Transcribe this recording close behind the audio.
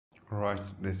Right,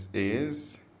 this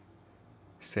is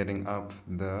setting up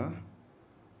the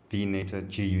BNeta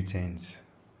GU10s.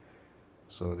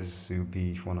 So this will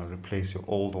be if you want to replace your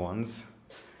old ones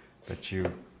that you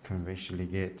conventionally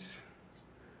get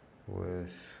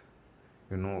with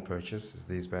your normal purchase.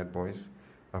 These bad boys.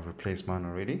 I've replaced mine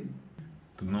already.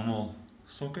 The normal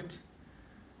socket.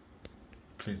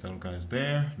 Place that guys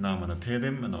there. Now I'm going to pair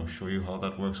them and I'll show you how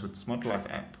that works with Smart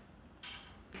Light App.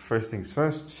 First things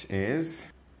first is,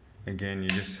 again, you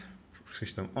just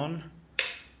switch them on,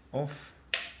 off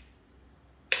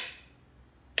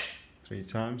 3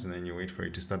 times, and then you wait for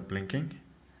it to start blinking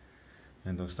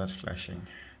and they'll start flashing.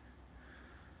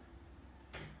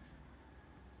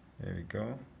 There we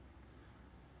go.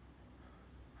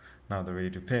 Now they're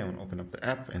ready to pair. I'm going to open up the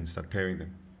app and start pairing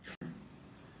them.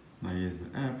 Now here's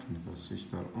the app, and if I switch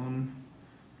that on,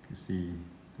 you can see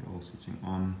they're all switching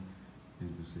on.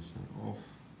 Then if I switch that off,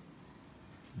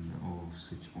 and they all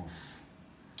switch off.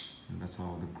 And that's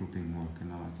how the grouping works.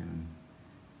 And now I can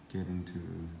get into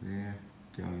there,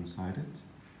 go inside it,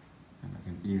 and I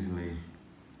can easily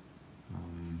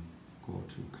go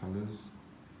to colors.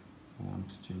 If I want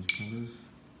to change colors,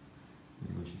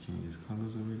 there you go, she changes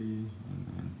colors already, and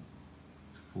then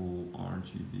it's full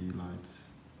RGB lights,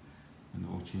 and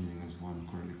all changing as one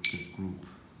correlated group.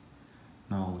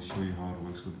 Now I'll show you how it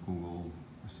works with Google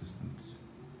Assistant.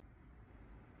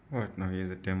 Alright, now here's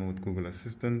a demo with Google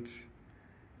Assistant,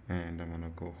 and I'm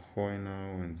gonna go Hoi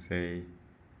now and say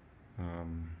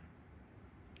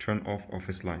turn off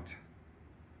office light.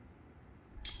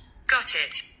 Got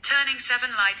it. Turning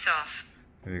 7 lights off.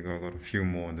 There you go, I got a few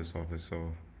more in this office,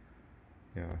 so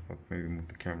yeah, if I maybe move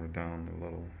the camera down a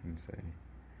little and say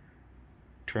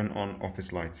turn on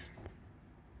office lights.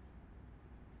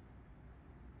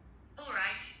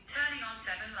 Alright, turning on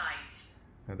 7 lights.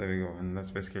 There we go, and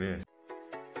that's basically it.